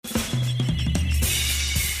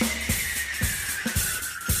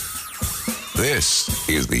This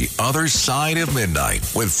is The Other Side of Midnight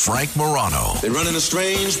with Frank Morano. They're running a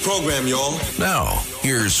strange program, y'all. Now,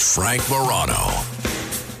 here's Frank Morano.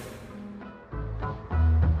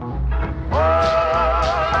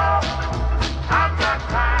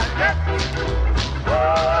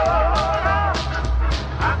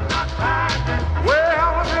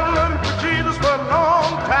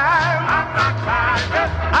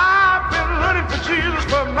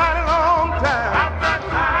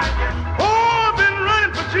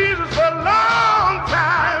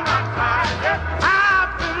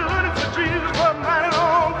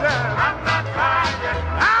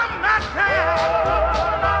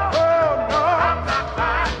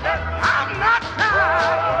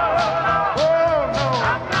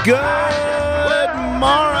 Good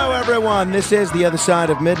morrow, everyone. This is The Other Side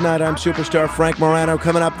of Midnight. I'm superstar Frank Morano.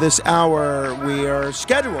 Coming up this hour, we are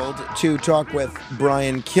scheduled to talk with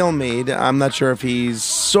Brian Kilmeade. I'm not sure if he's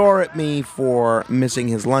sore at me for missing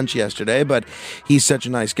his lunch yesterday, but he's such a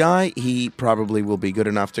nice guy. He probably will be good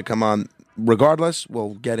enough to come on regardless.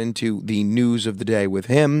 We'll get into the news of the day with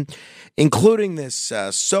him, including this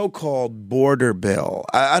so-called border bill.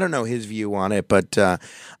 I don't know his view on it, but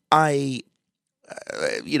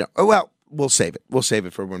we'll save it. We'll save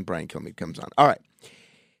it for when Brian Kilmeade comes on. All right.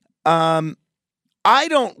 I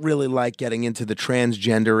don't really like getting into the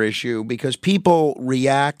transgender issue because people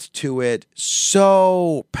react to it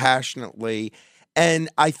so passionately, and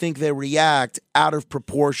I think they react out of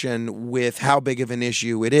proportion with how big of an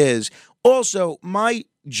issue it is. Also, my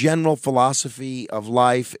general philosophy of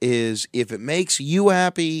life is if it makes you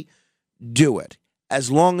happy, do it,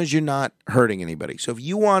 as long as you're not hurting anybody. So if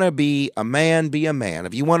you want to be a man, be a man.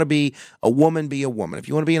 If you want to be a woman, be a woman. If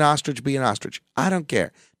you want to be an ostrich, be an ostrich. I don't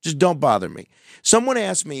care. Just don't bother me. Someone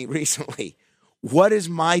asked me recently, what is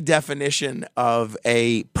my definition of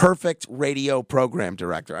a perfect radio program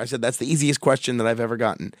director? I said, that's the easiest question that I've ever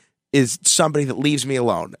gotten, is somebody that leaves me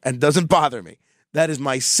alone and doesn't bother me. That is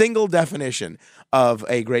my single definition of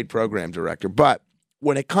a great program director. But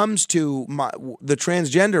when it comes to the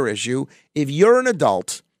transgender issue, if you're an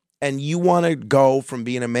adult and you want to go from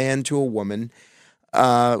being a man to a woman,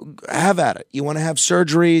 have at it. You want to have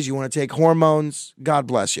surgeries, you want to take hormones, God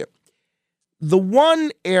bless you. The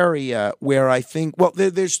one area where I think, well,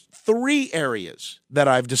 there's three areas that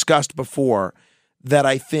I've discussed before that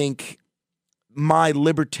I think my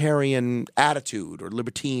libertarian attitude or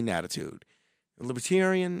libertine attitude,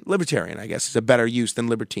 libertarian, I guess, is a better use than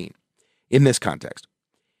libertine in this context,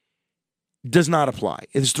 does not apply.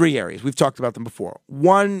 There's three areas. We've talked about them before.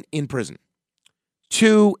 One, in prison.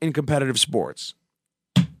 Two, in competitive sports.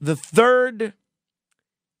 The third,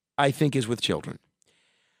 I think, is with children.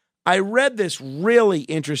 I read this really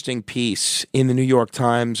interesting piece in the New York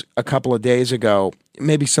Times a couple of days ago.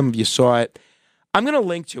 Maybe some of you saw it. I'm going to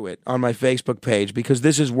link to it on my Facebook page because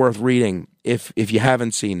this is worth reading if you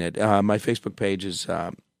haven't seen it. My Facebook page is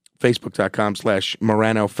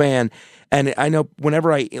facebook.com/MoranoFan. And I know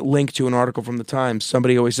whenever I link to an article from the Times,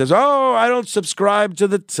 somebody always says, oh, I don't subscribe to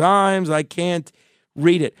the Times. I can't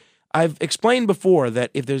read it. I've explained before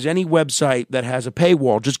that if there's any website that has a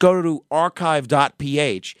paywall, just go to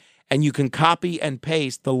archive.ph and you can copy and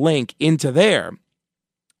paste the link into there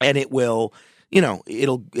and it will,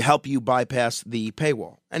 it'll help you bypass the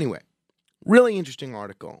paywall. Anyway, really interesting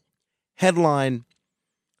article. Headline,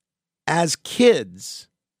 as kids,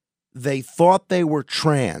 they thought they were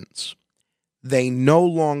trans. They no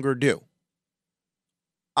longer do.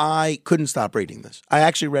 I couldn't stop reading this. I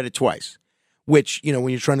actually read it twice, which, when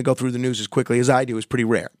you're trying to go through the news as quickly as I do, is pretty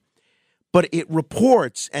rare. But it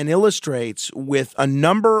reports and illustrates with a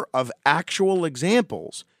number of actual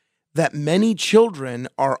examples that many children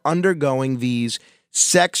are undergoing these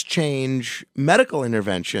sex change medical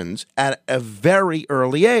interventions at a very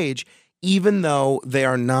early age, even though they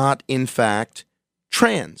are not, in fact,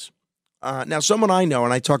 trans. Now, someone I know,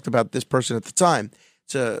 and I talked about this person at the time,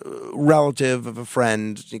 it's a relative of a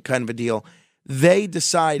friend, kind of a deal. They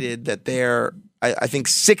decided that their, I think,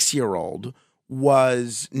 6-year-old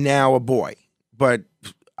was now a boy. But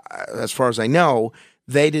as far as I know,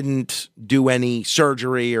 they didn't do any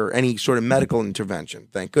surgery or any sort of medical intervention,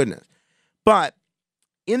 thank goodness. But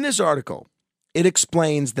in this article, it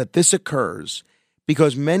explains that this occurs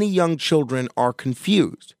because many young children are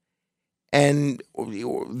confused. And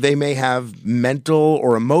they may have mental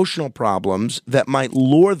or emotional problems that might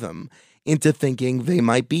lure them into thinking they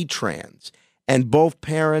might be trans. And both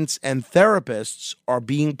parents and therapists are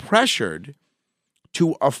being pressured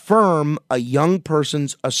to affirm a young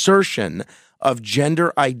person's assertion of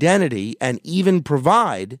gender identity and even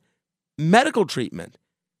provide medical treatment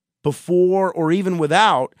before or even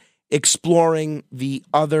without exploring the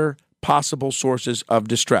other possible sources of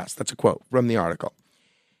distress. That's a quote from the article.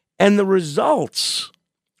 And the results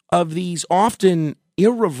of these often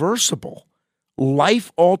irreversible,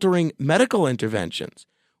 life-altering medical interventions,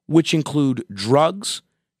 which include drugs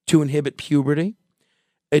to inhibit puberty,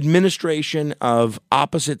 administration of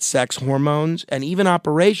opposite-sex hormones, and even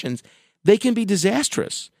operations, they can be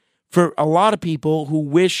disastrous for a lot of people who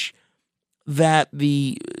wish that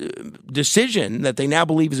the decision that they now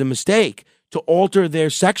believe is a mistake to alter their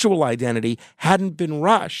sexual identity hadn't been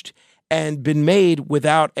rushed and been made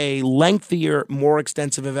without a lengthier, more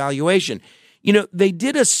extensive evaluation. You know, they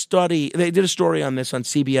did a story on this on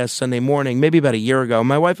CBS Sunday Morning, maybe about a year ago.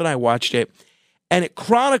 My wife and I watched it, and it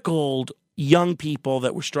chronicled young people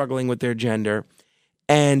that were struggling with their gender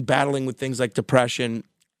and battling with things like depression.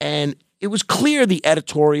 And it was clear the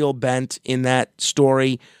editorial bent in that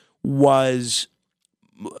story was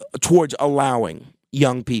towards allowing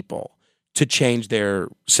young people to change their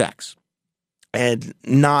sex and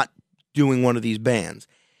not doing one of these bans.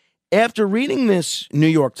 After reading this New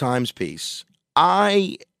York Times piece,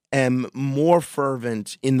 I am more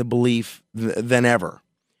fervent in the belief than ever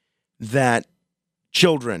that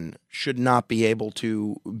children should not be able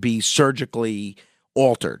to be surgically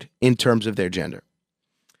altered in terms of their gender.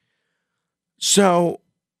 So,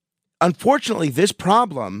 unfortunately, this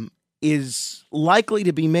problem is likely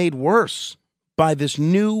to be made worse by this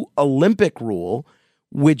new Olympic rule,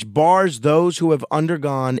 which bars those who have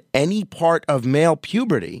undergone any part of male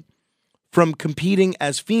puberty from competing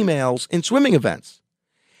as females in swimming events.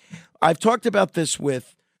 I've talked about this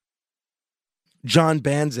with John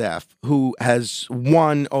Banzaf, who has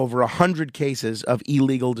won over 100 cases of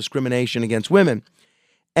illegal discrimination against women.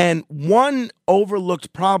 And one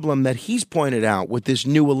overlooked problem that he's pointed out with this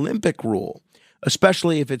new Olympic rule,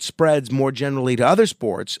 especially if it spreads more generally to other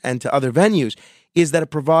sports and to other venues, is that it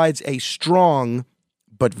provides a strong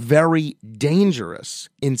but very dangerous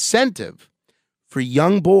incentive for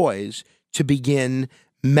young boys to begin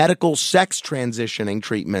medical sex transitioning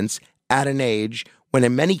treatments at an age when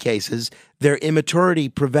in many cases their immaturity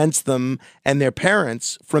prevents them and their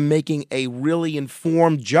parents from making a really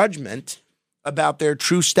informed judgment about their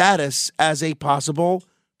true status as a possible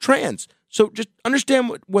trans. So just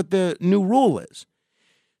understand what the new rule is.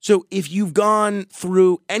 So if you've gone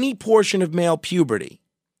through any portion of male puberty,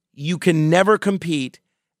 you can never compete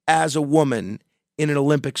as a woman in an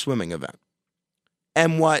Olympic swimming event.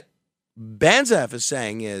 And what Banzaf is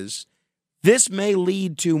saying is this may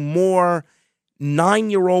lead to more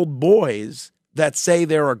 9-year-old boys that say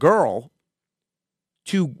they're a girl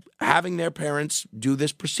to having their parents do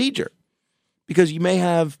this procedure. Because you may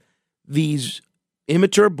have these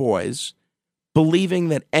immature boys believing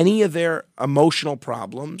that any of their emotional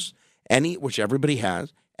problems, which everybody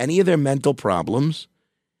has, any of their mental problems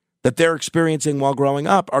that they're experiencing while growing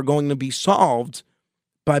up are going to be solved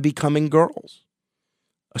by becoming girls.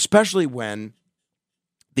 Especially when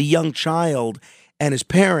the young child and his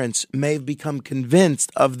parents may have become convinced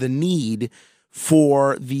of the need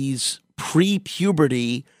for these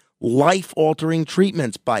pre-puberty life-altering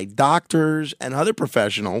treatments by doctors and other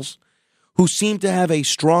professionals who seem to have a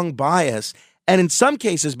strong bias and in some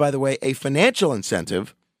cases, by the way, a financial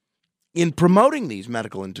incentive in promoting these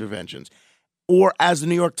medical interventions. Or as the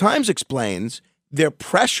New York Times explains, they're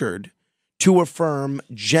pressured to affirm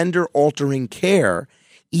gender-altering care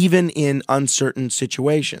even in uncertain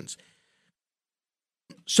situations.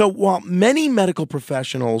 So while many medical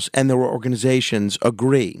professionals and their organizations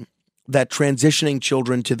agree that transitioning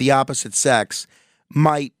children to the opposite sex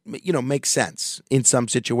might, make sense in some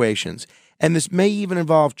situations. And this may even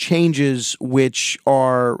involve changes which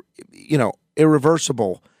are,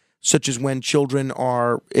 irreversible, such as when children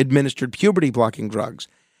are administered puberty-blocking drugs.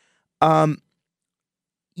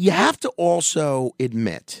 You have to also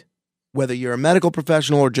admit, whether you're a medical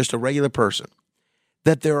professional or just a regular person,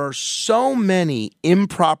 that there are so many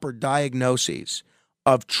improper diagnoses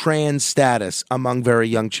of trans status among very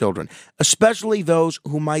young children, especially those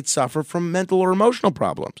who might suffer from mental or emotional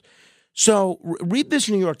problems. So read this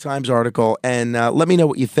New York Times article and let me know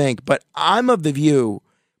what you think. But I'm of the view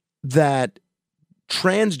that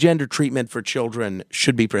transgender treatment for children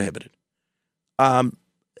should be prohibited.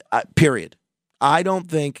 Period. I don't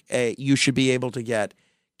think you should be able to get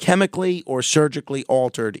chemically or surgically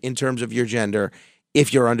altered in terms of your gender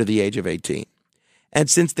if you're under the age of 18. And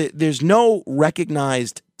since there's no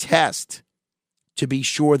recognized test to be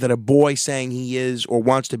sure that a boy saying he is or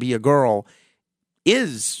wants to be a girl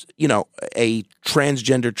is, a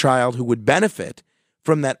transgender child who would benefit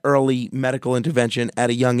from that early medical intervention at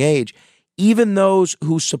a young age, even those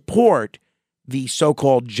who support the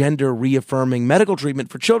so-called gender reaffirming medical treatment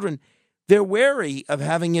for children, they're wary of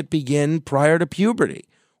having it begin prior to puberty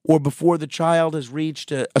or before the child has reached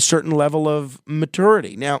a certain level of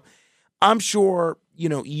maturity. Now, I'm sure,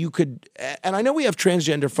 you could, and I know we have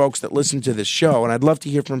transgender folks that listen to this show, and I'd love to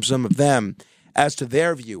hear from some of them as to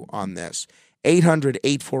their view on this.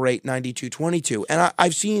 800-848-9222. And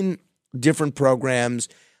I've seen different programs.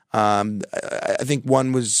 I think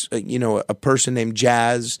one was, a person named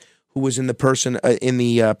Jazz who was in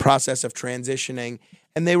the process of transitioning,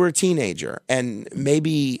 and they were a teenager. And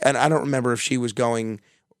I don't remember if she was going,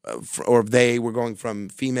 or if they were going from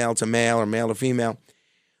female to male or male to female.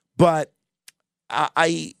 But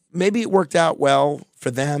maybe it worked out well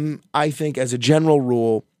for them. I think as a general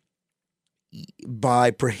rule,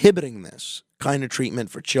 by prohibiting this kind of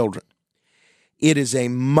treatment for children, it is a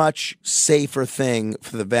much safer thing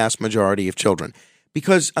for the vast majority of children.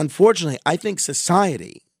 Because unfortunately, I think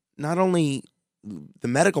society, not only the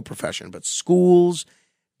medical profession, but schools,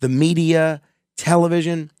 the media,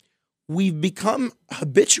 television, we've become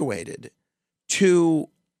habituated to,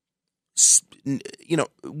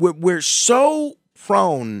 we're so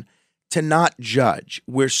prone to not judge.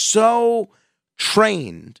 We're so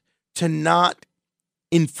trained to not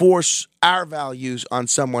enforce our values on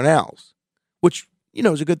someone else, which,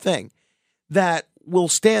 is a good thing, that will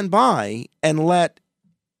stand by and let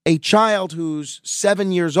a child who's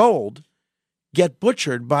 7 years old get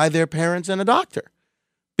butchered by their parents and a doctor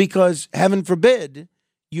because, heaven forbid,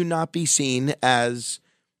 you not be seen as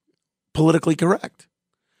politically correct.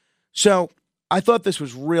 So I thought this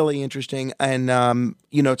was really interesting. And,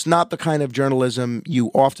 it's not the kind of journalism you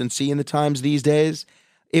often see in the Times these days.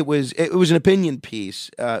 It was an opinion piece.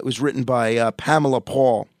 It was written by Pamela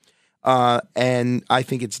Paul, and I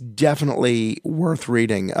think it's definitely worth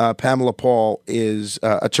reading. Pamela Paul is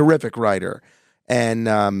a terrific writer,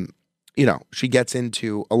 and she gets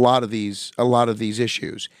into a lot of these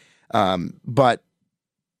issues. But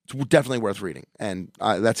it's definitely worth reading, and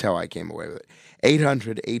that's how I came away with it.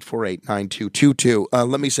 800-848-9222.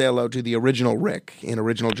 Let me say hello to the original Rick in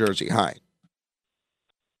Original Jersey. Hi.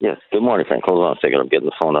 Yes. Good morning, Frank. Hold on a second. I'm getting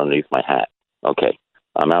the phone underneath my hat. Okay.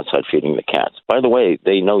 I'm outside feeding the cats. By the way,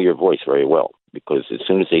 they know your voice very well because as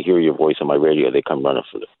soon as they hear your voice on my radio, they come running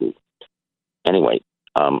for the food. Anyway,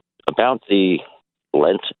 about the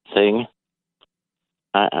Lent thing,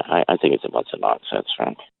 I think it's a bunch of nonsense,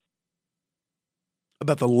 Frank.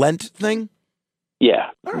 About the Lent thing? Yeah,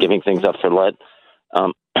 giving things up for Lent.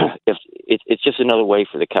 If it's just another way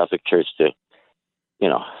for the Catholic Church to,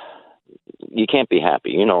 you can't be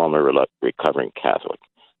happy. I'm a recovering Catholic.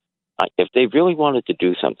 If they really wanted to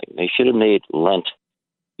do something, they should have made Lent.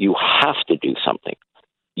 You have to do something.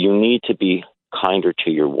 You need to be kinder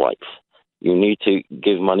to your wife. You need to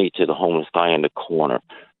give money to the homeless guy in the corner.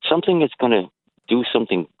 Something that's going to do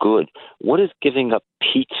something good. What is giving up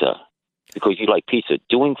pizza because you like pizza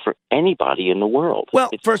doing for anybody in the world? Well,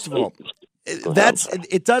 first of all,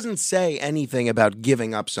 it doesn't say anything about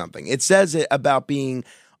giving up something. It says it about being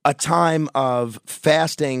a time of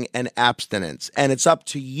fasting and abstinence, and it's up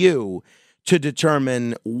to you to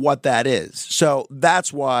determine what that is. So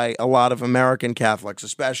that's why a lot of American Catholics,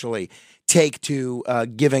 especially, take to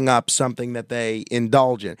giving up something that they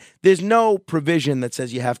indulge in. There's no provision that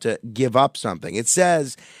says you have to give up something. It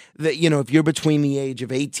says that, if you're between the age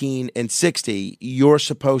of 18 and 60, you're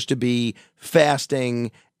supposed to be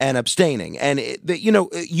fasting and abstaining. And,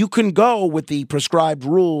 you can go with the prescribed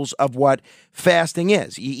rules of what fasting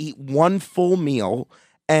is. You eat one full meal,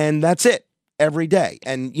 and that's it every day.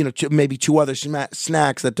 And, maybe two other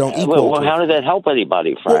snacks that don't equal. Well, how does that help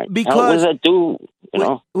anybody, Frank? Well, because what does that do?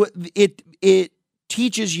 It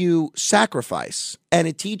teaches you sacrifice, and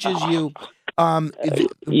it teaches you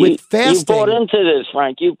with fasting. You bought into this,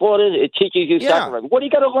 Frank. You bought it. It teaches you sacrifice. What do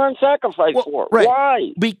you got to learn sacrifice for? Right.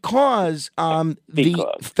 Why? Because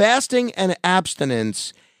the fasting and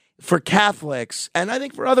abstinence for Catholics, and I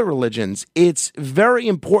think for other religions, it's very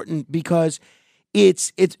important because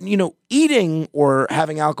it's eating or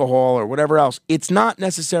having alcohol or whatever else. It's not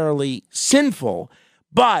necessarily sinful,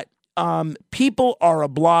 but people are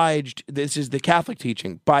obliged, this is the Catholic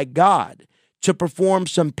teaching, by God to perform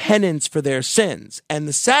some penance for their sins. And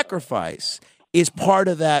the sacrifice is part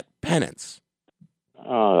of that penance.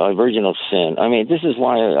 Original sin. I mean, this is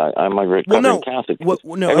why I'm a recovering Catholic.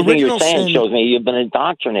 Everything you're saying shows me you've been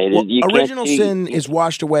indoctrinated. Well, original sin is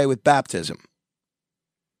washed away with baptism.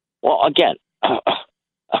 Well, again,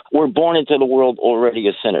 we're born into the world already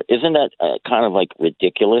a sinner. Isn't that kind of like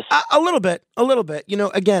ridiculous? A little bit.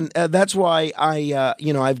 Again, that's why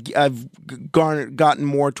I've gotten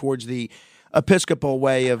more towards the Episcopal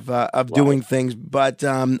way of doing things, but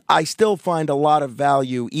I still find a lot of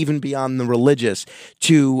value, even beyond the religious,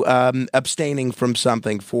 to abstaining from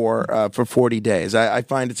something for 40 days. I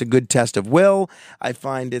find it's a good test of will. I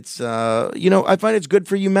find it's it's good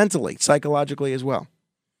for you mentally, psychologically as well.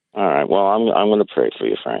 All right. Well, I'm going to pray for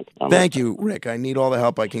you, Frank. Thank you, Rick. I need all the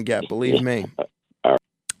help I can get. Believe me.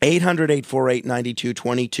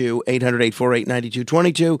 800-848-9222.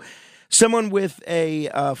 800-848-9222. Someone with a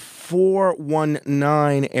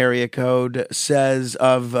 419 area code says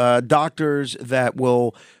of doctors that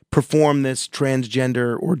will perform this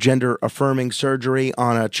transgender or gender-affirming surgery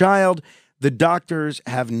on a child, the doctors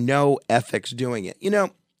have no ethics doing it.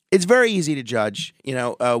 It's very easy to judge,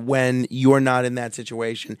 when you're not in that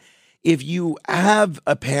situation. If you have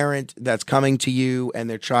a parent that's coming to you and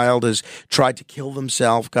their child has tried to kill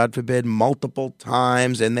themselves, God forbid, multiple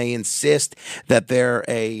times, and they insist that they're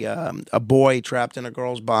a boy trapped in a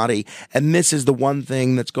girl's body, and this is the one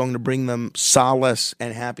thing that's going to bring them solace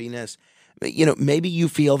and happiness, maybe you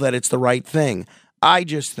feel that it's the right thing. I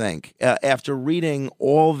just think, after reading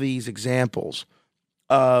all these examples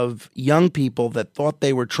of young people that thought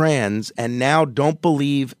they were trans and now don't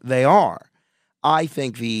believe they are, I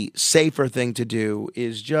think the safer thing to do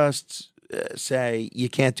is just say you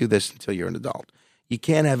can't do this until you're an adult. You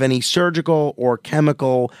can't have any surgical or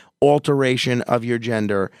chemical alteration of your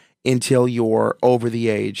gender until you're over the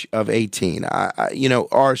age of 18.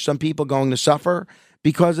 Are some people going to suffer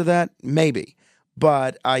because of that? Maybe.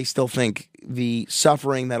 But I still think the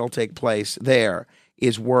suffering that'll take place there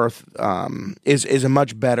is worth is a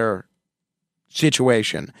much better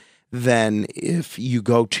situation than if you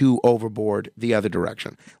go too overboard the other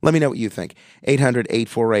direction. Let me know what you think.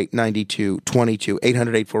 800-848-9222.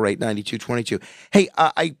 800-848-9222. Hey,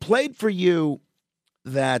 I played for you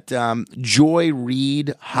that Joy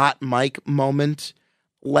Reid hot mic moment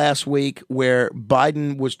last week where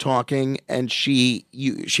Biden was talking and she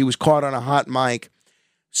was caught on a hot mic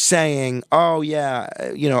saying, oh, yeah,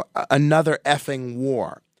 another effing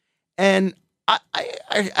war. And I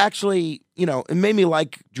actually, it made me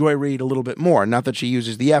like Joy Reid a little bit more. Not that she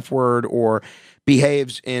uses the F word or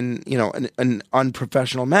behaves in, an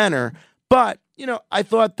unprofessional manner, but, I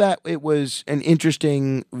thought that it was an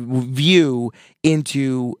interesting view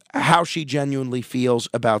into how she genuinely feels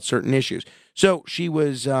about certain issues. So she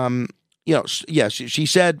was, she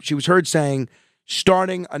said, she was heard saying,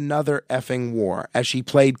 starting another effing war, as she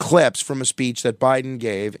played clips from a speech that Biden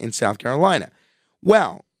gave in South Carolina.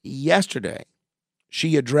 Well, yesterday,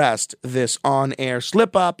 she addressed this on-air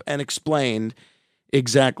slip-up and explained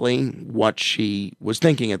exactly what she was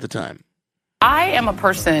thinking at the time. I am a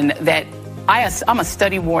person that I'm a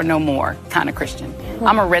study war no more kind of Christian.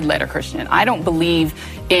 I'm a red letter Christian. I don't believe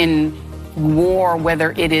in war,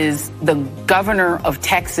 whether it is the governor of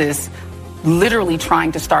Texas literally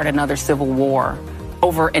trying to start another civil war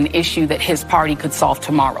over an issue that his party could solve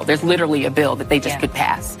tomorrow. There's literally a bill that they just could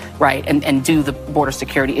pass, right, and do the border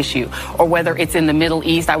security issue. Or whether it's in the Middle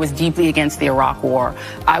East. I was deeply against the Iraq war.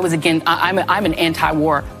 I'm an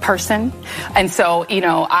anti-war person. And so,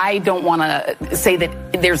 I don't want to say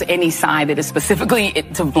that there's any side that is specifically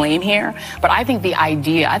to blame here. But I think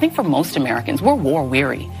I think for most Americans, we're war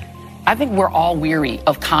weary. I think we're all weary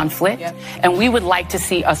of conflict, and we would like to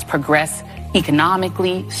see us progress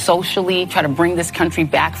economically, socially, try to bring this country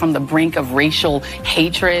back from the brink of racial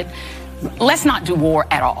hatred. Let's not do war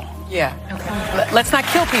at all. Yeah. Okay. Let's not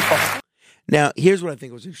kill people. Now, here's what I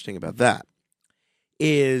think was interesting about that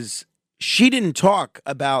is she didn't talk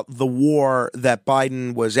about the war that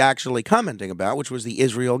Biden was actually commenting about, which was the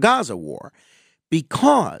Israel-Gaza war,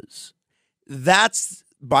 because that's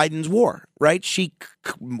Biden's war, right? She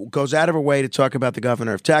goes out of her way to talk about the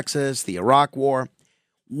governor of Texas, the Iraq war.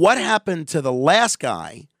 What happened to the last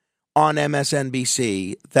guy on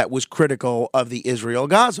MSNBC that was critical of the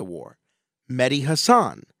Israel-Gaza war? Mehdi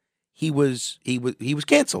Hassan. He was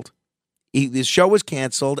canceled. His show was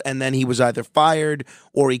canceled, and then he was either fired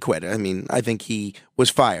or he quit. I mean, I think he was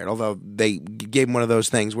fired, although they gave him one of those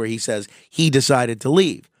things where he says he decided to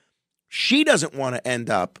leave. She doesn't want to end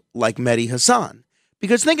up like Mehdi Hassan,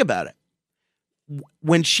 because think about it.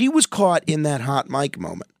 When she was caught in that hot mic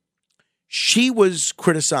moment, she was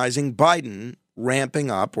criticizing Biden ramping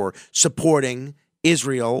up or supporting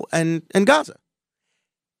Israel and Gaza.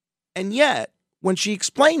 And yet, when she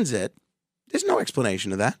explains it, there's no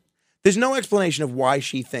explanation of that. There's no explanation of why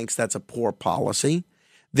she thinks that's a poor policy.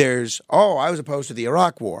 There's, I was opposed to the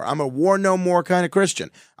Iraq war. I'm a war no more kind of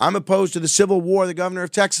Christian. I'm opposed to the civil war the governor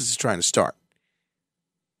of Texas is trying to start.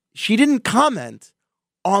 She didn't comment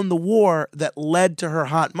on the war that led to her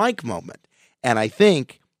hot mic moment. And I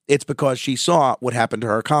think it's because she saw what happened to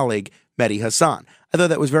her colleague, Mehdi Hassan. I thought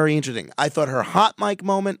that was very interesting. I thought her hot mic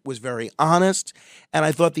moment was very honest, and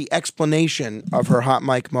I thought the explanation of her hot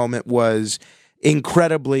mic moment was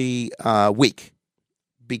incredibly weak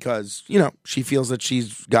because, she feels that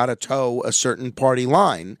she's got to toe a certain party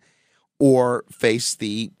line or face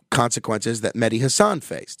the consequences that Mehdi Hassan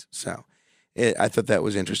faced. So I thought that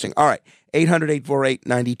was interesting. All right,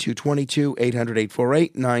 800-848-9222,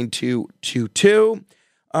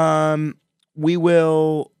 800-848-9222. We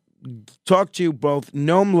will talk to both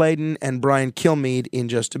Noam Laden and Brian Kilmeade in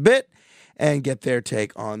just a bit and get their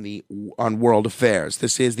take on world affairs.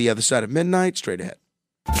 This is The Other Side of Midnight. Straight ahead.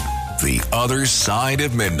 The Other Side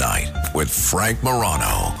of Midnight with Frank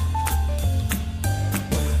Morano.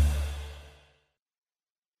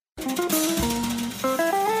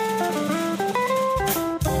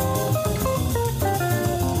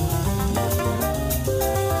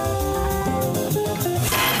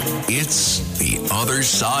 It's The Other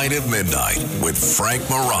Side of Midnight with Frank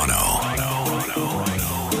Morano.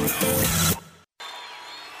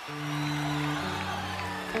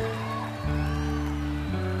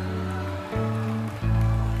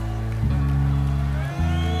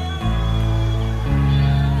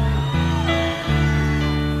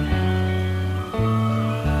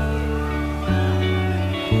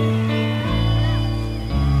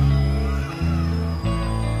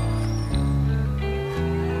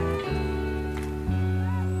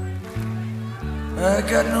 I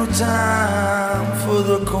got no time for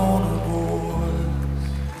the corner boys.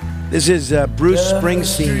 This is Bruce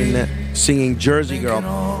Springsteen singing Jersey Girl.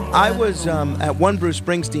 I was at one Bruce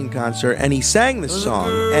Springsteen concert, and he sang this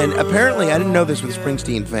song. And apparently, I didn't know this with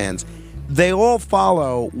Springsteen fans, they all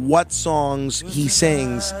follow what songs he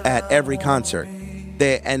sings at every concert.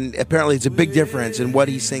 And apparently, it's a big difference in what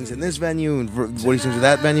he sings in this venue and what he sings at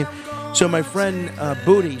that venue. So my friend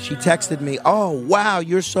Booty, she texted me, "Oh, wow,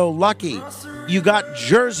 you're so lucky. You got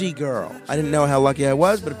Jersey Girl." I didn't know how lucky I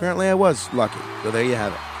was, but apparently I was lucky. So there you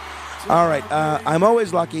have it. All right, I'm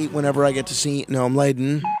always lucky whenever I get to see Noam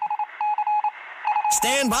Laden.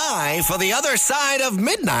 Stand by for The Other Side of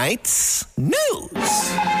Midnight's news.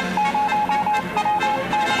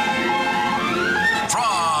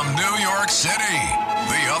 From New York City,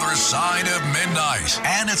 The Other Side of Midnight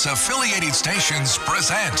and its affiliated stations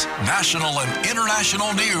present national and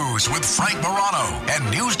international news with Frank Morano and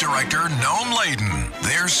news director Noam Laden.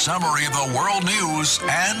 Their summary of the world news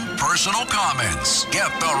and personal comments. Get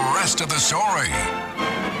the rest of the story.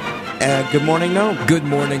 Good morning, Noam. Good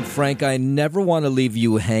morning, Frank. I never want to leave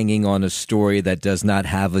you hanging on a story that does not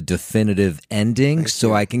have a definitive ending,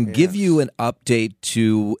 so I can give you an update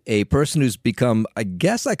to a person who's become, I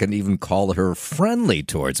guess I can even call her friendly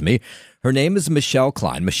towards me. Her name is Michelle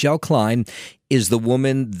Klein. Michelle Klein is the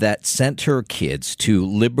woman that sent her kids to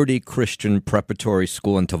Liberty Christian Preparatory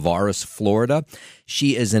School in Tavares, Florida.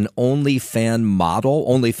 She is an OnlyFans model.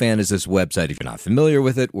 OnlyFans is this website, if you're not familiar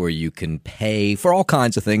with it, where you can pay for all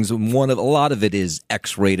kinds of things. A lot of it is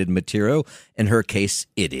X-rated material. In her case,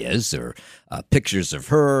 it is, or pictures of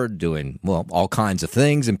her doing, all kinds of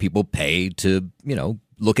things, and people pay to,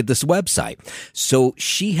 look at this website. So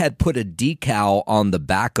she had put a decal on the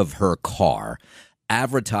back of her car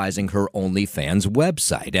advertising her OnlyFans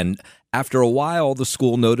website. And after a while, the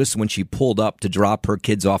school noticed when she pulled up to drop her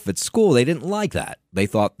kids off at school, they didn't like that. They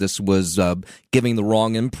thought this was giving the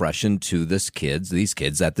wrong impression to these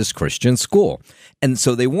kids at this Christian school. And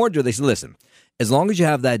so they warned her. They said, listen, as long as you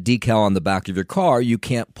have that decal on the back of your car, you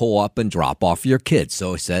can't pull up and drop off your kids.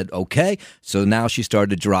 So I said, okay. So now she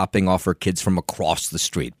started dropping off her kids from across the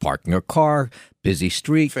street, parking her car, busy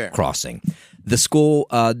street, crossing. The school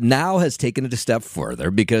now has taken it a step further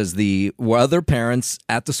because the other parents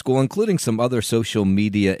at the school, including some other social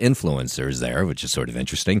media influencers there, which is sort of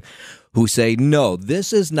interesting, who say, no,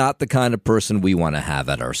 this is not the kind of person we want to have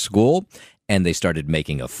at our school. And they started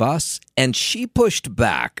making a fuss, and she pushed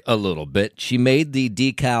back a little bit. She made the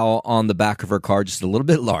decal on the back of her car just a little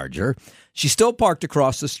bit larger. She still parked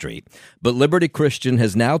across the street, but Liberty Christian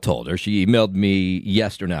has now told her, she emailed me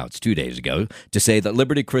it's 2 days ago, to say that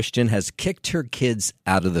Liberty Christian has kicked her kids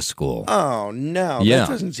out of the school. Oh, no. Yeah. That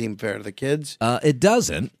doesn't seem fair to the kids. It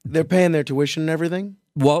doesn't. They're paying their tuition and everything?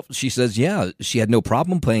 Well, she says, she had no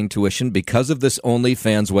problem paying tuition because of this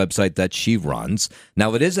OnlyFans website that she runs.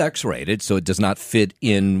 Now, it is X-rated, so it does not fit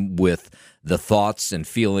in with the thoughts and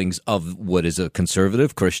feelings of what is a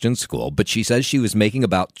conservative Christian school. But she says she is making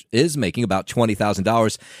about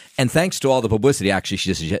 $20,000. And thanks to all the publicity, actually,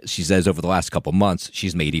 she says over the last couple months,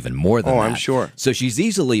 she's made even more than that. Oh, I'm sure. So she's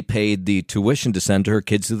easily paid the tuition to send her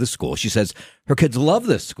kids to the school. She says her kids love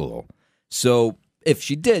this school. So if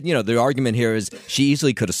she did, the argument here is she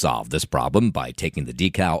easily could have solved this problem by taking the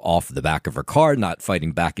decal off the back of her car, not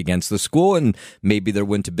fighting back against the school, and maybe there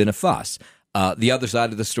wouldn't have been a fuss. The other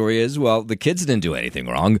side of the story is, well, the kids didn't do anything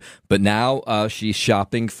wrong, but now she's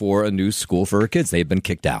shopping for a new school for her kids. They've been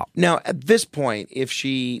kicked out. Now, at this point, if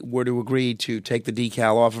she were to agree to take the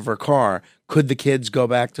decal off of her car, could the kids go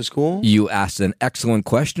back to school? You asked an excellent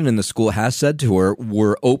question, and the school has said to her,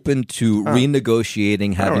 we're open to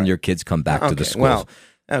renegotiating having your kids come back to the school. Well,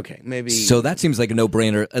 okay, maybe. So that seems like a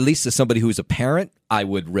no-brainer. At least as somebody who's a parent, I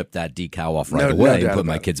would rip that decal off right away and put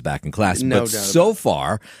my kids back in class. But so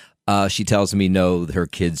far, she tells me no, her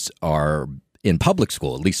kids are in public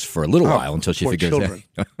school, at least for a little while, until she figures out.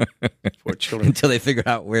 Poor children. Until they figure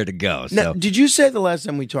out where to go. Now, did you say the last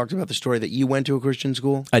time we talked about the story that you went to a Christian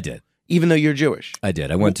school? I did. Even though you're Jewish? I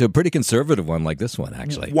did. I went to a pretty conservative one like this one,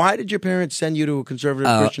 actually. Why did your parents send you to a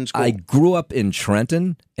conservative Christian school? I grew up in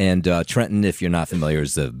Trenton, and Trenton, if you're not familiar,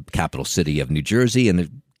 is the capital city of New Jersey, and a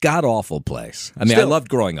god-awful place. I mean, I loved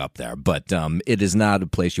growing up there, but it is not a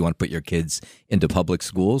place you want to put your kids into public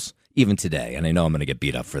schools, even today. And I know I'm going to get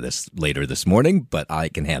beat up for this later this morning, but I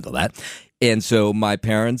can handle that. And so my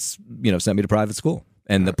parents, sent me to private school.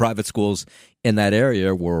 And the private schools in that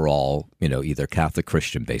area were all, either Catholic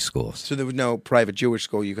Christian-based schools. So there was no private Jewish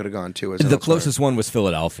school you could have gone to? The closest one was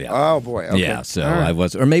Philadelphia. Oh, boy. Okay. Yeah, so I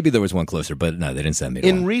was, or maybe there was one closer, but no, they didn't send me to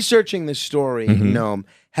one. In researching this story, Noam,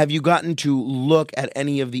 have you gotten to look at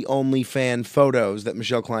any of the OnlyFans photos that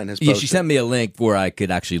Michelle Klein has posted? Yeah, she sent me a link where I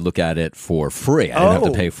could actually look at it for free. I didn't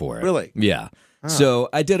have to pay for it. Really? Yeah. So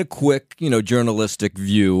I did a quick, journalistic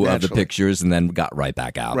view of the pictures and then got right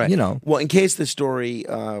back out. Right. Well, in case the story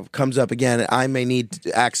comes up again, I may need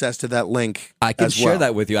access to that link. I can share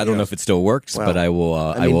that with you. I don't know if it still works, but I will.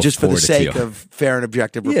 I will just for the forward it to sake you. of fair and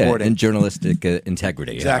objective reporting and journalistic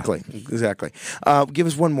integrity. Exactly. Give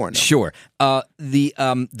us one more. Now. Sure.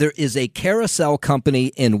 There is a carousel company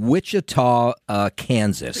in Wichita,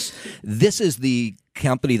 Kansas. This is the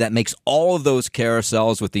company that makes all of those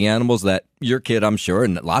carousels with the animals that your kid, I'm sure,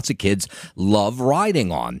 and lots of kids love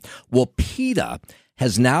riding on. Well, PETA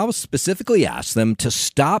has now specifically asked them to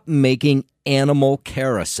stop making animal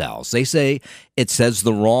carousels. They say it says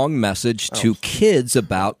the wrong message to kids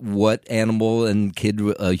about what animal and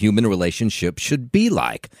human relationship should be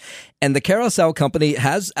like. And the carousel company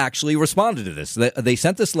has actually responded to this. They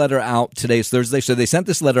sent this letter out. Today's Thursday, so they sent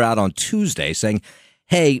this letter out on Tuesday saying,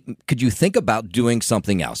 hey, could you think about doing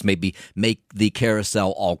something else? Maybe make the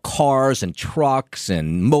carousel all cars and trucks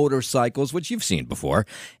and motorcycles, which you've seen before.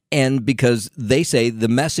 And because they say the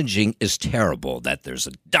messaging is terrible, that there's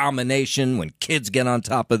a domination when kids get on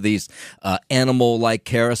top of these animal-like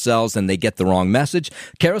carousels and they get the wrong message.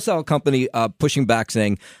 Carousel company pushing back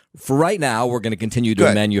saying, for right now, we're going to continue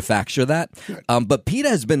to manufacture that. But PETA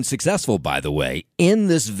has been successful, by the way, in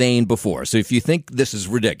this vein before. So if you think this is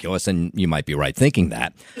ridiculous, and you might be right thinking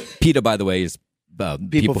that, PETA, by the way, is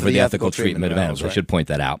People for the Ethical Treatment of Animals. I should point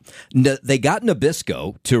that out. They got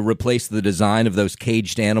Nabisco to replace the design of those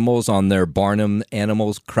caged animals on their Barnum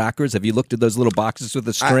Animals crackers. Have you looked at those little boxes with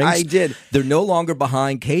the strings? I did. They're no longer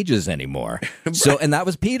behind cages anymore. And that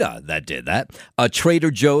was PETA that did that.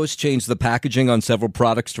 Trader Joe's changed the packaging on several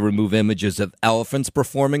products to remove images of elephants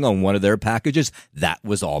performing on one of their packages. That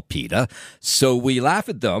was all PETA. So we laugh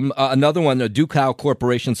at them. Another one, Ducal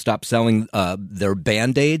Corporation stopped selling their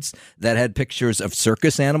Band-Aids that had pictures of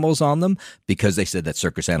circus animals on them because they said that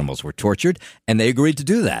circus animals were tortured, and they agreed to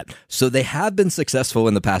do that. So they have been successful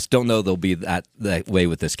in the past. Don't know they'll be that way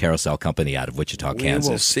with this carousel company out of Wichita, Kansas.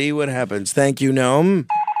 We will see what happens. Thank you, Noam.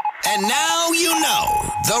 And now you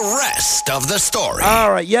know the rest of the story.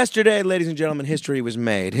 All right. Yesterday, ladies and gentlemen, history was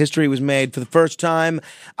made. History was made for the first time.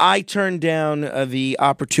 I turned down the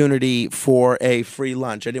opportunity for a free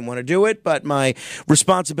lunch. I didn't want to do it, but my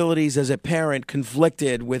responsibilities as a parent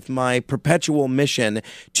conflicted with my perpetual mission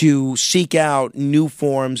to seek out new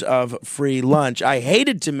forms of free lunch. I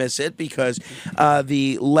hated to miss it because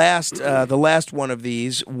the last one of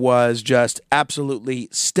these was just absolutely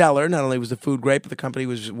stellar. Not only was the food great, but the company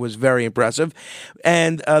was very impressive.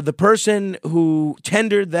 And the person who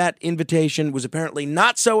tendered that invitation was apparently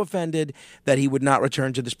not so offended that he would not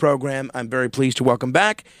return to this program. I'm very pleased to welcome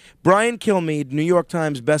back Brian Kilmeade, New York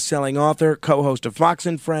Times bestselling author, co-host of Fox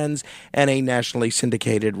and Friends, and a nationally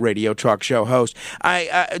syndicated radio talk show host.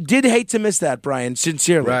 I did hate to miss that, Brian,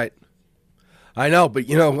 sincerely. Right. I know,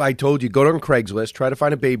 but I told you, go on Craigslist, try to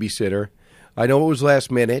find a babysitter. I know it was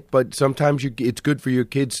last minute, but sometimes it's good for your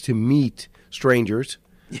kids to meet strangers.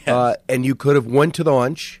 Yes. And you could have went to the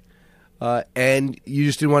lunch, and you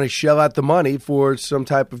just didn't want to shell out the money for some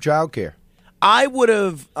type of childcare. I would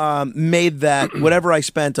have made that whatever I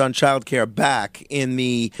spent on childcare back in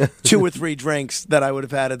the 2 or 3 drinks that I would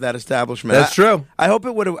have had at that establishment. That's true. I hope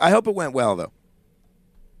it would have. I hope it went well though.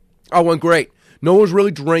 Oh, it went great. No one was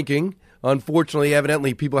really drinking. Unfortunately,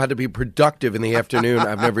 evidently, people had to be productive in the afternoon.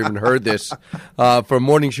 I've never even heard this for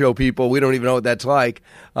morning show people. We don't even know what that's like.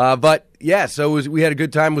 But, yeah, so we had a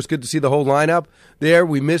good time. It was good to see the whole lineup there.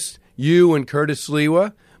 We missed you and Curtis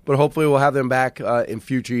Sliwa, but hopefully we'll have them back in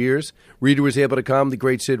future years. Rita was able to come. The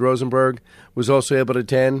great Sid Rosenberg was also able to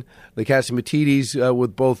attend. The Cassie Matidis were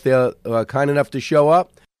both kind enough to show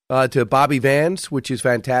up to Bobby Van's, which is a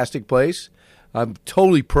fantastic place. I'm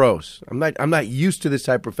totally pros. I'm not used to this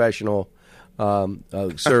type of professional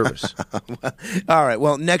service. All right.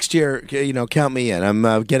 Well, next year, count me in.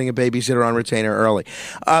 I'm getting a babysitter on retainer early.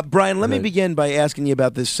 Brian, let me begin by asking you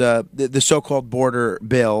about this the so-called border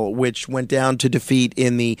bill, which went down to defeat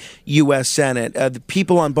in the U.S. Senate. The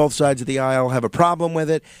people on both sides of the aisle have a problem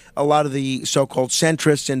with it. A lot of the so-called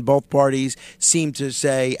centrists in both parties seem to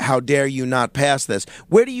say, how dare you not pass this?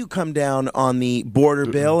 Where do you come down on the border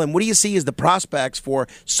bill, and what do you see as the prospects for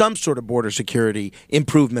some sort of border security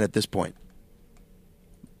improvement at this point?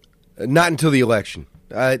 Not until the election.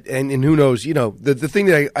 And who knows, the thing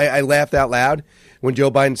that I laughed out loud when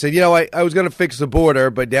Joe Biden said, I was going to fix the border,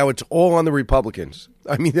 but now it's all on the Republicans.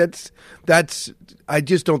 I mean, that's I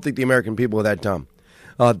just don't think the American people are that dumb.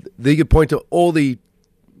 They could point to all the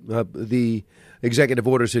executive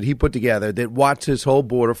orders that he put together that watched his whole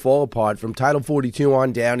border fall apart from Title 42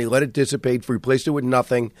 on down. He let it dissipate, replaced it with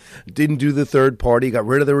nothing, didn't do the third party, got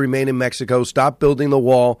rid of the Remain in Mexico, stopped building the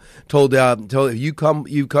wall, told you come.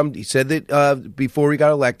 He said that before he got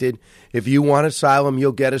elected, if you want asylum,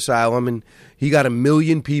 you'll get asylum. And he got 1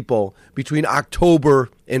 million people between October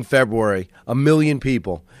and February, 1 million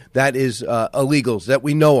people. That is illegals that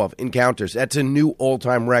we know of, encounters. That's a new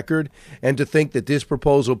all-time record. And to think that this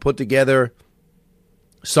proposal put together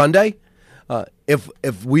Sunday, if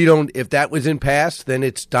that wasn't passed, then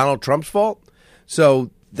it's Donald Trump's fault.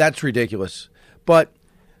 So that's ridiculous. But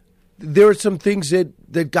there are some things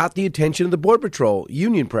that got the attention of the Border Patrol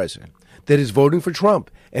union president that is voting for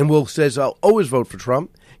Trump and says, I'll always vote for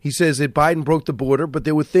Trump. He says that Biden broke the border, but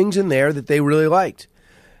there were things in there that they really liked.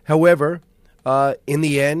 However, in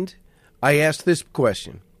the end, I asked this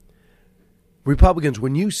question. Republicans,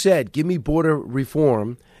 when you said, give me border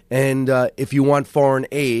reform, and if you want foreign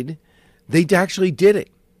aid, they actually did it.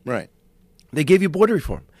 Right. They gave you border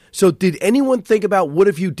reform. So did anyone think about what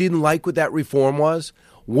if you didn't like what that reform was?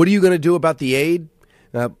 What are you going to do about the aid?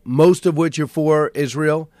 Most of which are for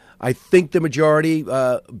Israel. I think the majority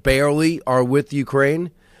barely are with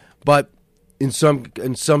Ukraine. But in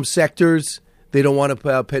some sectors, they don't want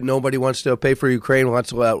to pay. Nobody wants to pay for Ukraine, wants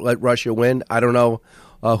to let Russia win. I don't know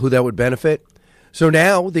who that would benefit. So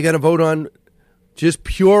now they're going to vote on just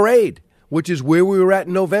pure aid, which is where we were at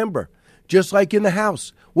in November, just like in the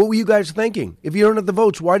House. What were you guys thinking? If you don't have the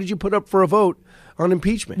votes, why did you put up for a vote on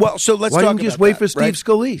impeachment? Well, so let's why talk didn't you just about wait that, for Steve right?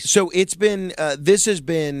 Scalise? So it's been this has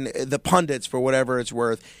been the pundits, for whatever it's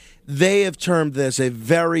worth. They have termed this a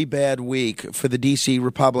very bad week for the D.C.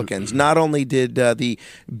 Republicans. Not only did the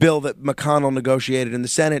bill that McConnell negotiated in the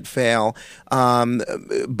Senate fail,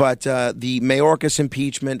 but the Mayorkas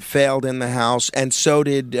impeachment failed in the House, and so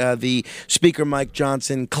did the Speaker Mike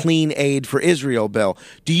Johnson clean aid for Israel bill.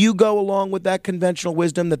 Do you go along with that conventional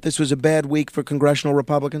wisdom that this was a bad week for congressional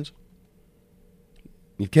Republicans?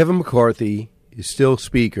 If Kevin McCarthy is still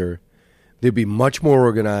Speaker, they'd be much more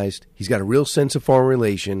organized. He's got a real sense of foreign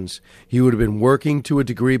relations. He would have been working to a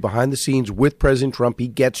degree behind the scenes with President Trump. He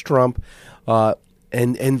gets Trump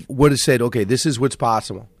and would have said, okay, this is what's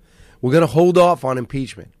possible. We're going to hold off on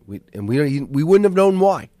impeachment. We wouldn't have known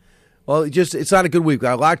why. Well, it's not a good week. We've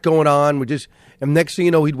got a lot going on. And next thing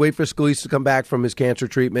you know, he'd wait for Scalise to come back from his cancer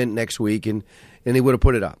treatment next week, and he would have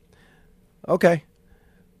put it up. Okay.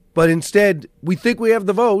 But instead, we think we have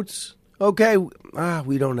the votes. Okay.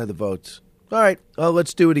 We don't have the votes. All right,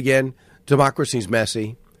 let's do it again. Democracy's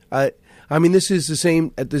messy. I mean, this is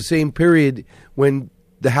at the same period when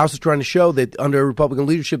the House is trying to show that under Republican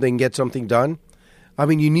leadership they can get something done. I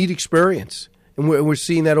mean, you need experience, and we're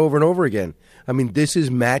seeing that over and over again. I mean, this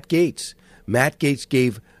is Matt Gaetz. Matt Gaetz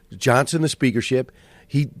gave Johnson the speakership.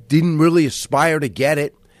 He didn't really aspire to get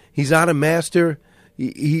it. He's not a master.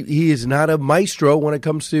 He is not a maestro when it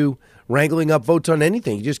comes to wrangling up votes on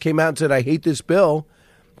anything. He just came out and said, I hate this bill.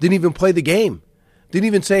 Didn't even play the game. Didn't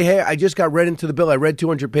even say, hey, I just got read into the bill. I read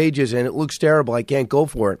 200 pages and it looks terrible. I can't go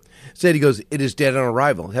for it. Instead, he goes, it is dead on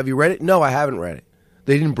arrival. Have you read it? No, I haven't read it.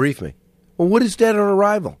 They didn't brief me. Well, what is dead on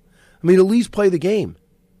arrival? I mean, at least play the game.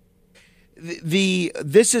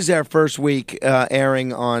 This is our first week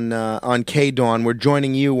airing on K-Dawn. We're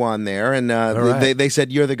joining you on there, and right. they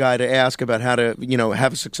said you're the guy to ask about how to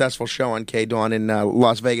have a successful show on K-Dawn in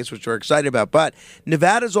Las Vegas, which we're excited about. But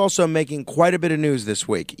Nevada's also making quite a bit of news this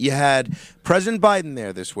week. You had President Biden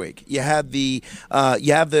there this week. You had you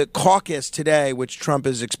have the caucus today, which Trump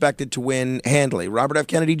is expected to win handily. Robert F.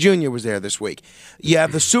 Kennedy Jr. was there this week. You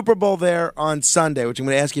have the Super Bowl there on Sunday, which I'm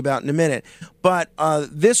going to ask you about in a minute. But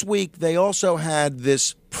this week, they also had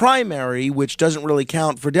this primary, which doesn't really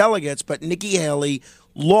count for delegates, but Nikki Haley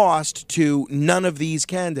lost to none of these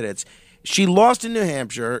candidates. She lost in New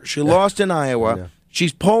Hampshire. She lost in Iowa. Yeah.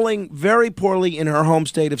 She's polling very poorly in her home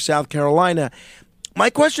state of South Carolina. My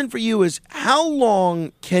question for you is, how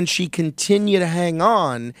long can she continue to hang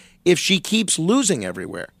on if she keeps losing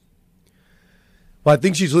everywhere? Well, I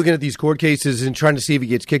think she's looking at these court cases and trying to see if he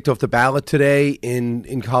gets kicked off the ballot today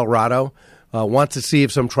in Colorado. Wants to see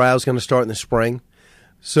if some trial is going to start in the spring.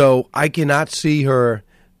 So I cannot see her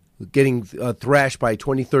getting thrashed by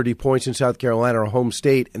 20, 30 points in South Carolina, her home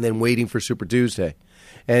state, and then waiting for Super Tuesday.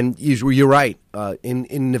 And you're right.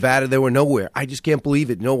 In Nevada, they were nowhere. I just can't believe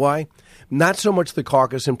it. You know why? Not so much the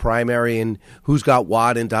caucus and primary and who's got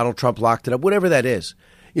what and Donald Trump locked it up, whatever that is.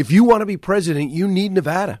 If you want to be president, you need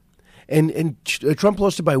Nevada. And Trump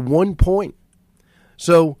lost it by 1 point.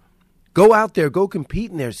 So go out there, go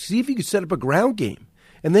compete in there, see if you can set up a ground game.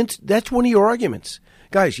 And then that's one of your arguments.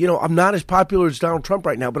 Guys, I'm not as popular as Donald Trump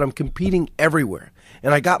right now, but I'm competing everywhere.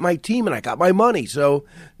 And I got my team and I got my money, so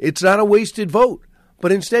it's not a wasted vote.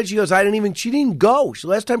 But instead she goes, she didn't go. So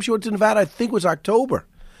last time she went to Nevada, I think was October.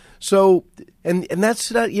 So, and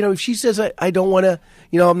that's not, if she says, I don't want to,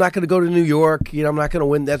 I'm not going to go to New York, I'm not going to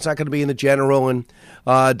win, that's not going to be in the general, and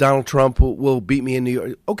Donald Trump will beat me in New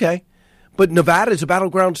York. Okay. But Nevada is a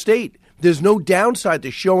battleground state. There's no downside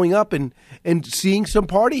to showing up and seeing some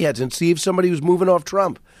party heads and see if somebody was moving off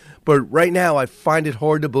Trump. But right now, I find it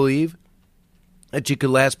hard to believe that you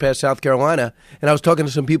could last past South Carolina. And I was talking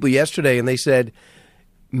to some people yesterday, and they said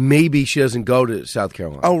maybe she doesn't go to South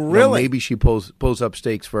Carolina. Oh, really? Maybe she pulls up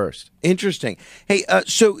stakes first. Interesting. Hey,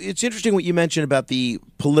 so it's interesting what you mentioned about the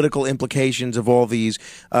political implications of all these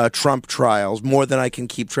Trump trials, more than I can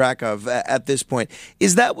keep track of at this point.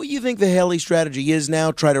 Is that what you think the Haley strategy is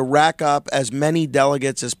now? Try to rack up as many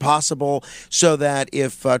delegates as possible so that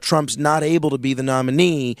if Trump's not able to be the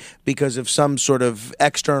nominee because of some sort of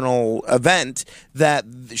external event, that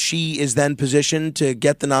she is then positioned to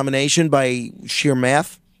get the nomination by sheer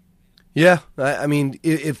math? Yeah, I mean,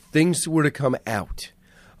 if things were to come out,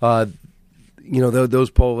 those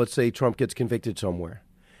polls, let's say Trump gets convicted somewhere,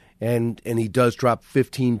 and he does drop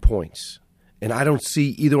 15 points, and I don't see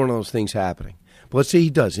either one of those things happening. But let's say he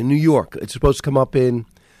does. In New York, it's supposed to come up in,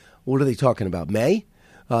 what are they talking about, May?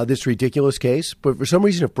 This ridiculous case. But for some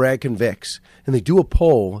reason, if Bragg convicts, and they do a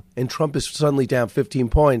poll, and Trump is suddenly down 15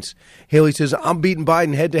 points, Haley says, I'm beating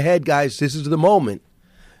Biden head-to-head, guys. This is the moment.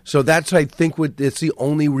 So it's the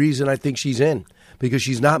only reason I think she's in, because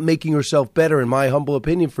she's not making herself better, in my humble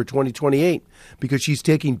opinion, for 2028, because she's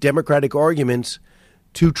taking Democratic arguments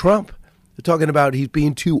to Trump. They're talking about he's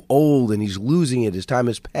being too old and he's losing it. His time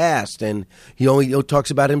has passed, and he only talks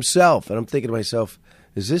about himself. And I'm thinking to myself,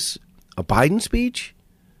 is this a Biden speech?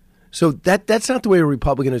 So that's not the way a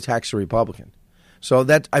Republican attacks a Republican. So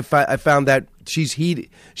that I found that she's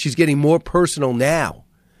getting more personal now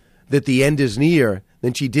that the end is near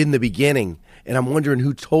than she did in the beginning. And I'm wondering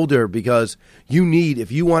who told her, because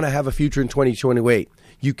if you want to have a future in 2028,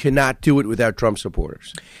 you cannot do it without Trump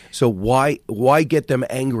supporters. So why get them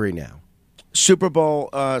angry now? Super Bowl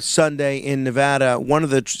Sunday in Nevada, one of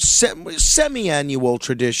the semi-annual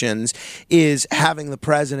traditions is having the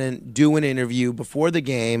president do an interview before the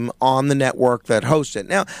game on the network that hosts it.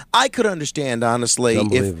 Now, I could understand, honestly,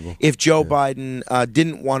 if Joe Biden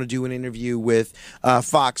didn't want to do an interview with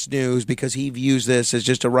Fox News because he views this as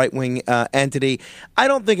just a right-wing entity. I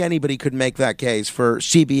don't think anybody could make that case for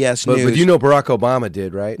CBS News. But Barack Obama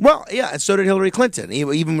did, right? Well, yeah, and so did Hillary Clinton,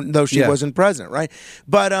 even though she wasn't president, right?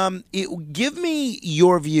 But give me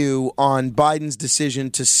your view on Biden's decision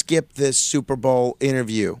to skip this Super Bowl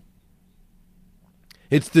interview.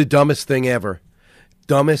 It's the dumbest thing ever.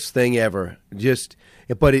 Dumbest thing ever.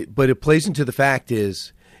 But it plays into the fact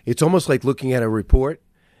is it's almost like looking at a report,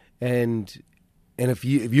 and if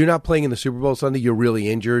you're not playing in the Super Bowl Sunday, you're really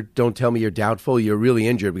injured. Don't tell me you're doubtful. You're really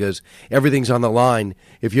injured because everything's on the line.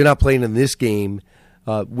 If you're not playing in this game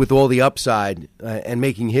with all the upside and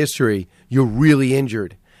making history, you're really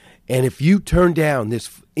injured. And if you turn down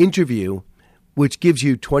this interview which gives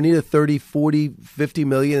you 20 to 30, 40, 50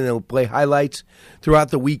 million, and they'll play highlights throughout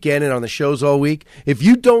the weekend and on the shows all week. If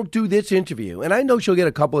you don't do this interview, and I know she'll get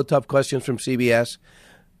a couple of tough questions from CBS,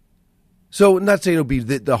 so I'm not saying it'll be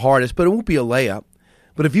the hardest, but it won't be a layup.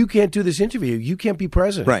 But if you can't do this interview, you can't be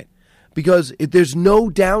president. Right. Because there's no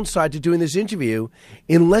downside to doing this interview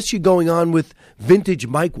unless you're going on with vintage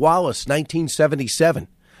Mike Wallace, 1977.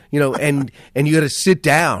 And you got to sit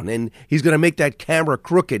down, and he's going to make that camera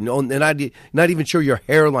crooked, and not even show your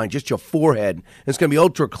hairline, just your forehead. And it's going to be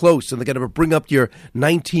ultra close, and they're going to bring up your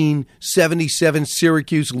 1977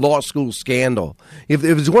 Syracuse law school scandal. If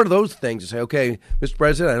it's one of those things, to say, okay, Mr.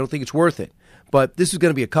 President, I don't think it's worth it. But this is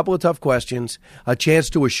going to be a couple of tough questions, a chance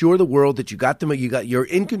to assure the world that you're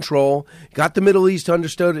in control, got the Middle East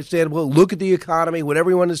understandable. Look at the economy, whatever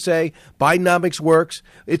you want to say. Bidenomics works.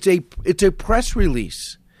 It's a press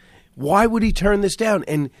release. Why would he turn this down?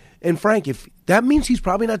 And Frank, if that means he's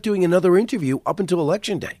probably not doing another interview up until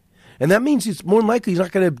Election Day. And that means it's more than likely he's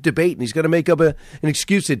not going to debate, and he's going to make up an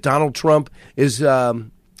excuse that Donald Trump is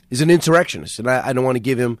an insurrectionist, and I don't want to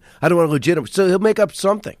give him – I don't want to legitimate – so he'll make up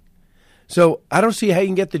something. So I don't see how you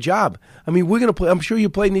can get the job. I mean, we're going to play – I'm sure you're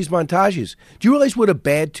playing these montages. Do you realize what a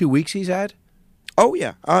bad 2 weeks he's had? Oh,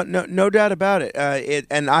 yeah. No doubt about it.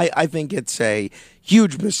 And I think it's a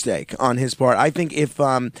huge mistake on his part. I think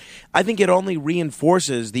I think it only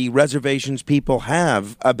reinforces the reservations people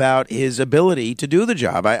have about his ability to do the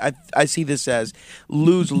job. I see this as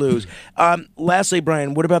lose-lose. Lastly,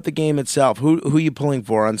 Brian, what about the game itself? Who are you pulling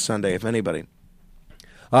for on Sunday, if anybody?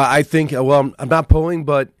 I think, I'm not pulling,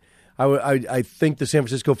 but I think the San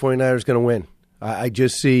Francisco 49ers are going to win. I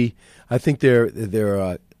think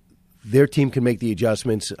their team can make the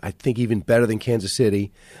adjustments, I think, even better than Kansas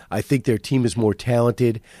City. I think their team is more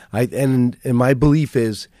talented. And my belief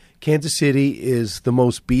is Kansas City is the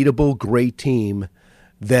most beatable, great team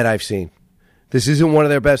that I've seen. This isn't one of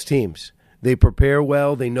their best teams. They prepare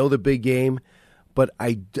well. They know the big game. But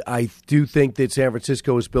I do think that San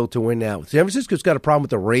Francisco is built to win now. San Francisco's got a problem with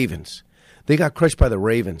the Ravens. They got crushed by the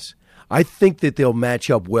Ravens. I think that they'll match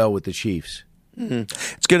up well with the Chiefs. Mm-hmm.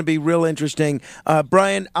 It's going to be real interesting.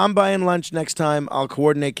 Brian, I'm buying lunch next time. I'll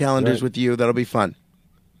coordinate calendars with you. That'll be fun.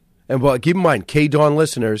 And keep in mind, K-Dawn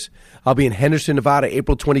listeners, I'll be in Henderson, Nevada,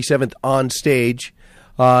 April 27th on stage.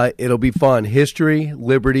 It'll be fun. History,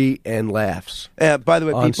 liberty, and laughs. By the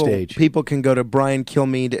way, people can go to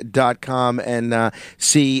briankilmeade.com and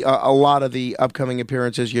see a lot of the upcoming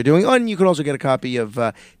appearances you're doing. Oh, and you can also get a copy of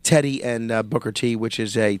Teddy and Booker T, which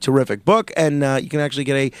is a terrific book, and you can actually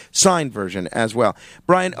get a signed version as well.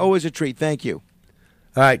 Brian, always a treat. Thank you.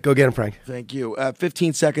 All right, go get him, Frank. Thank you.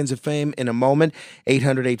 15 seconds of fame in a moment.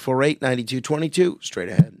 800-848-9222. Straight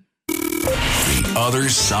ahead. The Other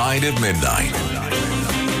Side of Midnight.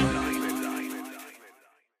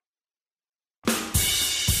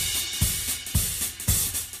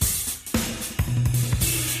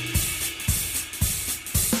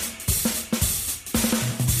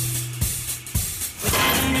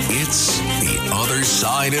 It's The Other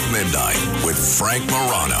Side of Midnight with Frank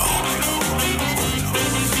Morano.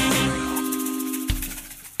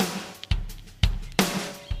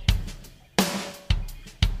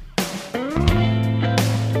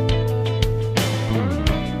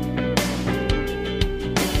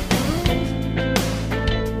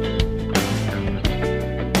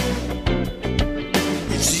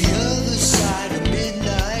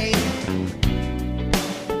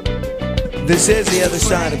 This is The Other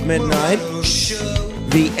Side of Midnight,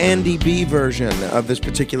 the Andy B version of this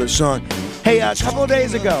particular song. Hey, a couple of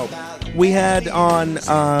days ago, we had on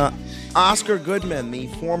Oscar Goodman, the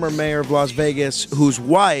former mayor of Las Vegas, whose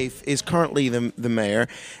wife is currently the mayor.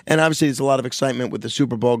 And obviously there's a lot of excitement with the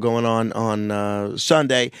Super Bowl going on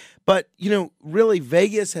Sunday. But, really,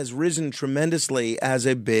 Vegas has risen tremendously as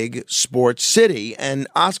a big sports city. And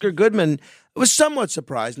Oscar Goodman was somewhat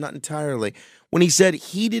surprised, not entirely, when he said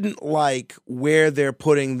he didn't like where they're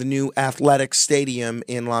putting the new athletic stadium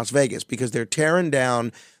in Las Vegas because they're tearing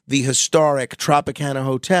down the historic Tropicana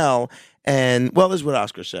Hotel. And, well, this is what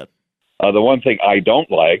Oscar said. The one thing I don't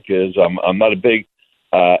like is I'm not a big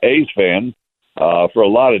A's fan for a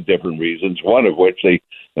lot of different reasons, one of which, in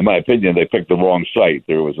my opinion, they picked the wrong site.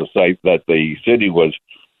 There was a site that the city was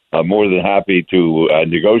more than happy to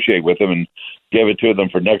negotiate with them and give it to them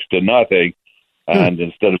for next to nothing. And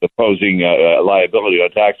instead of imposing liability on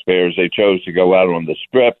taxpayers, they chose to go out on the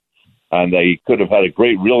Strip, and they could have had a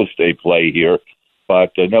great real estate play here,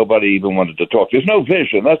 but nobody even wanted to talk. There's no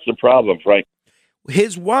vision. That's the problem, Frank.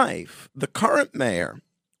 His wife, the current mayor,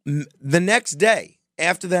 the next day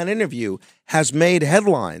after that interview, has made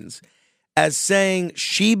headlines as saying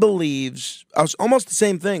she believes, almost the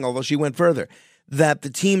same thing, although she went further, that the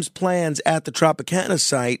team's plans at the Tropicana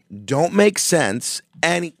site don't make sense.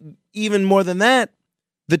 And even more than that,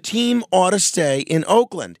 the team ought to stay in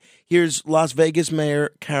Oakland. Here's Las Vegas Mayor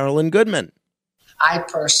Carolyn Goodman. I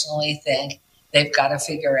personally think they've got to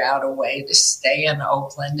figure out a way to stay in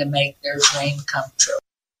Oakland and make their dream come true.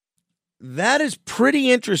 That is pretty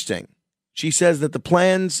interesting. She says that the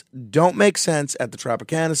plans don't make sense at the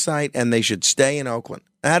Tropicana site and they should stay in Oakland.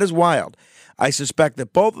 That is wild. I suspect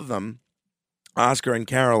that both of them, Oscar and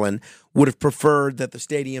Carolyn, would have preferred that the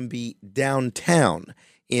stadium be downtown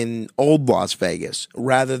in old Las Vegas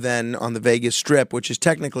rather than on the Vegas Strip, which is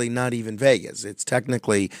technically not even Vegas. It's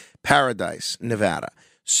technically Paradise, Nevada.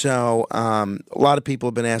 So a lot of people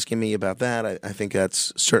have been asking me about that. I think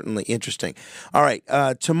that's certainly interesting. All right,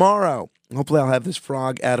 tomorrow, hopefully I'll have this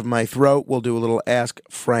frog out of my throat. We'll do a little Ask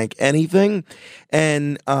Frank Anything,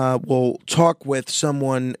 and we'll talk with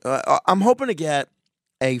someone. I'm hoping to get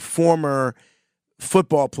a former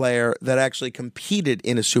football player that actually competed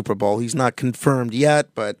in a Super Bowl. He's not confirmed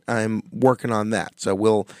yet, but I'm working on that. So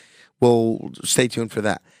we'll stay tuned for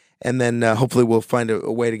that. And then hopefully we'll find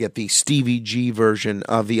a way to get the Stevie G version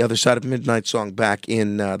of the Other Side of Midnight song back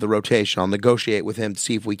in the rotation. I'll negotiate with him to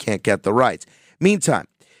see if we can't get the rights. Meantime,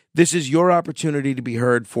 this is your opportunity to be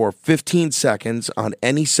heard for 15 seconds on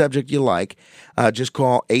any subject you like. Just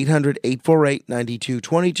call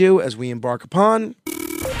 800-848-9222 as we embark upon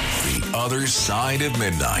The Other Side of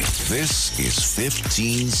Midnight. This is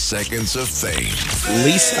 15 Seconds of Fame.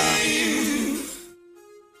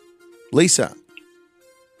 Lisa.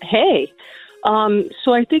 Hey,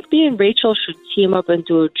 so I think me and Rachel should team up and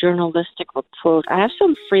do a journalistic report. I have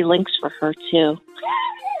some free links for her, too.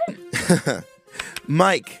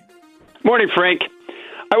 Mike. Morning, Frank.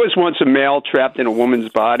 I was once a male trapped in a woman's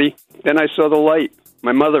body. Then I saw the light.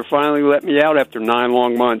 My mother finally let me out after 9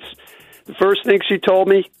 long months. The first thing she told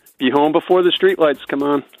me, be home before the streetlights come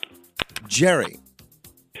on. Jerry.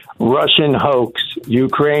 Russian hoax,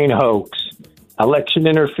 Ukraine hoax, election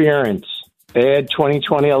interference, bad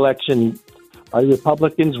 2020 election. Are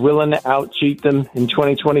Republicans willing to out-cheat them in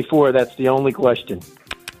 2024? That's the only question.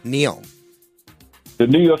 Neil. The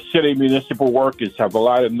New York City municipal workers have a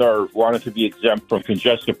lot of nerve wanting to be exempt from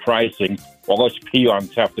congestion pricing while us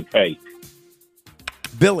peons have to pay.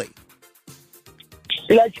 Billy.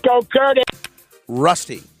 Let's go, Curtis.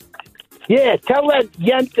 Rusty. Yeah, tell that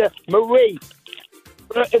Yenta Marie,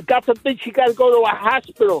 if God forbid she got to go to a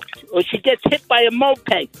hospital or she gets hit by a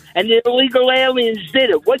moped and the illegal aliens did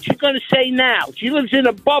it. What's she going to say now? She lives in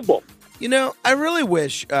a bubble. You know, I really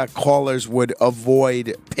wish callers would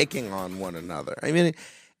avoid picking on one another. I mean,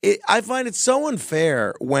 I find it so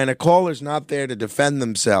unfair when a caller's not there to defend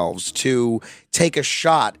themselves to take a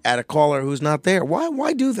shot at a caller who's not there.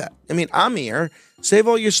 Why do that? I mean, I'm here. Save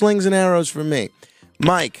all your slings and arrows for me.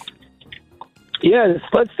 Mike. Yes,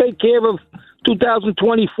 let's take care of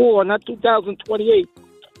 2024, not 2028.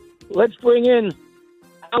 Let's bring in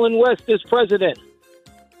Alan West as president.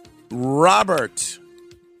 Robert.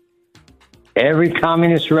 Every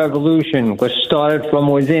communist revolution was started from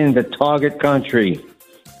within the target country.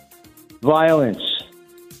 Violence,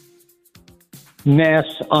 mass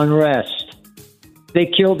unrest. They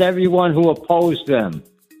killed everyone who opposed them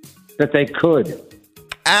that they could.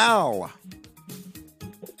 Al.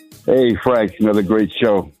 Hey, Frank, another great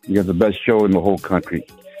show. You got the best show in the whole country.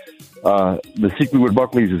 The secret with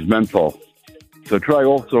Buckley's is menthol. So try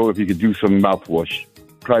also, if you could do some mouthwash,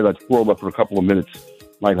 try that swirl up for a couple of minutes.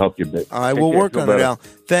 Might help you a bit. I will work on it, Al.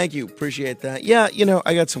 Thank you. Appreciate that. Yeah, you know,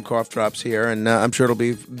 I got some cough drops here, and I'm sure it'll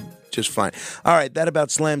be just fine. All right, that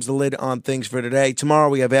about slams the lid on things for today. Tomorrow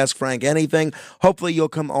we have Ask Frank Anything. Hopefully you'll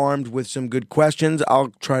come armed with some good questions. I'll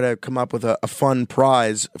try to come up with a fun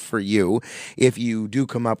prize for you if you do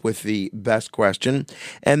come up with the best question.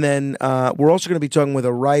 And then we're also going to be talking with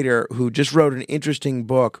a writer who just wrote an interesting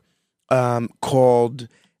book called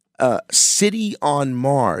City on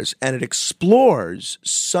Mars, and it explores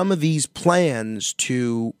some of these plans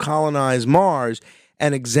to colonize Mars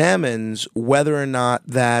and examines whether or not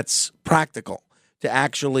that's practical to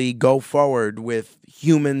actually go forward with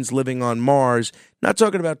humans living on Mars. Not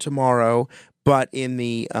talking about tomorrow, but in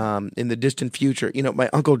the distant future. You know,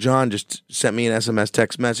 my Uncle John just sent me an SMS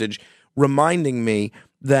text message reminding me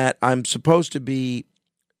that I'm supposed to be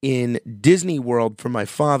in Disney World for my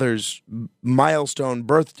father's milestone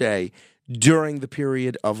birthday during the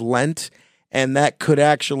period of Lent, and that could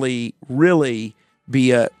actually really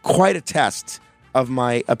be quite a test of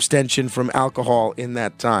my abstention from alcohol in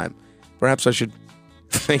that time. Perhaps I should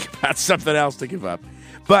think about something else to give up.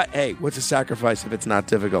 But hey, what's a sacrifice if it's not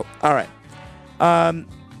difficult? All right.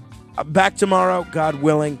 Back tomorrow, God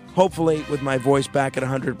willing, hopefully with my voice back at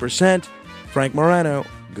 100%. Frank Morano,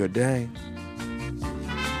 good day.